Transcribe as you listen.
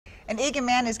An Eagan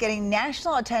man is getting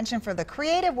national attention for the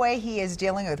creative way he is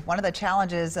dealing with one of the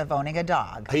challenges of owning a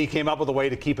dog. He came up with a way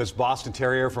to keep his Boston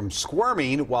Terrier from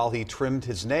squirming while he trimmed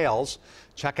his nails.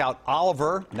 Check out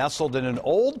Oliver, nestled in an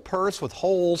old purse with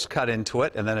holes cut into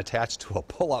it and then attached to a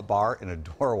pull-up bar in a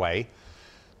doorway.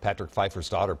 Patrick Pfeiffer's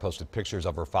daughter posted pictures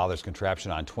of her father's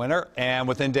contraption on Twitter, and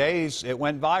within days it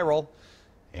went viral.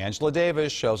 Angela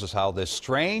Davis shows us how this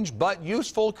strange but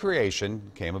useful creation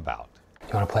came about.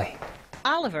 You want to play?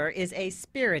 Oliver is a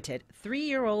spirited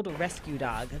 3-year-old rescue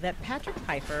dog that Patrick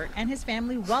Pfeiffer and his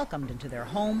family welcomed into their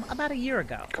home about a year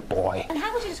ago. Good boy. And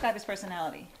how would you describe his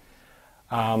personality?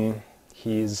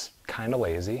 He's kind of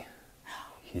lazy.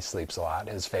 He sleeps a lot.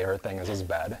 His favorite thing is his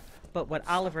bed. But what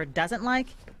Oliver doesn't like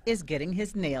is getting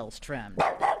his nails trimmed.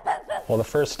 Well, the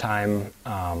first time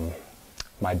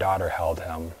my daughter held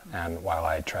him, and while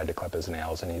I tried to clip his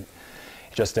nails, and he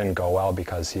just didn't go well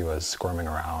because he was squirming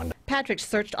around. Patrick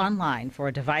searched online for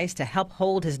a device to help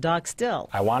hold his dog still.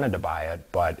 I wanted to buy it,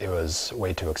 but it was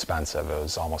way too expensive. It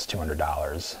was almost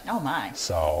 $200. Oh my.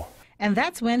 So. And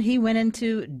that's when he went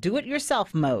into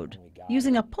do-it-yourself mode,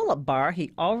 using a pull-up bar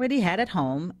he already had at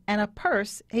home and a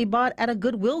purse he bought at a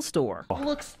Goodwill store.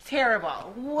 Looks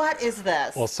terrible. What is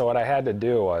this? Well, so what I had to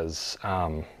do was,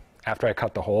 after I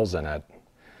cut the holes in it,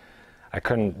 I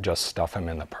couldn't just stuff him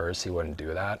in the purse. He wouldn't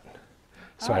do that.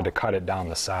 So I had to cut it down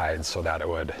the sides so that it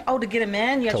would to get him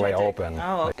in? to lay open.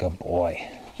 Oh. Good boy.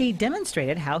 He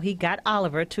demonstrated how he got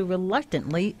Oliver to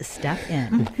reluctantly step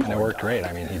in. And it worked great.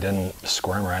 I mean, he didn't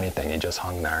squirm or anything. He just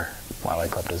hung there while I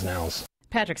clipped his nails.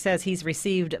 Patrick says he's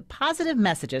received positive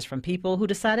messages from people who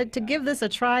decided to give this a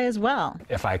try as well.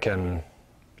 If I can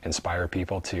inspire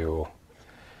people to,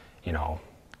 you know,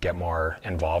 get more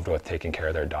involved with taking care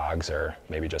of their dogs, or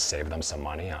maybe just save them some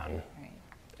money on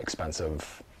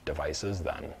expensive devices,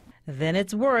 then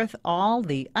it's worth all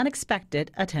the unexpected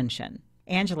attention.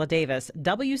 Angela Davis,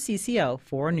 WCCO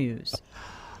 4 News.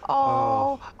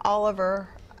 Oh, Oliver.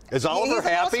 Is Oliver he's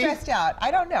happy? He's a little stressed out. I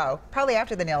don't know. Probably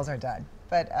after the nails are done.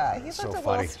 But he's so a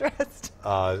funny. little stressed.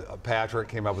 Patrick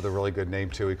came up with a really good name,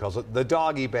 too. He calls it the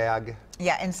Doggie Bag.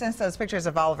 Yeah, and since those pictures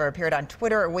of Oliver appeared on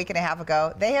Twitter a week and a half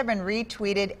ago, they have been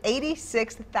retweeted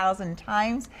 86,000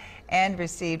 times and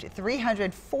received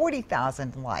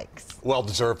 340,000 likes.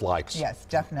 Well-deserved likes. Yes,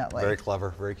 definitely. Very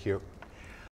clever, very cute.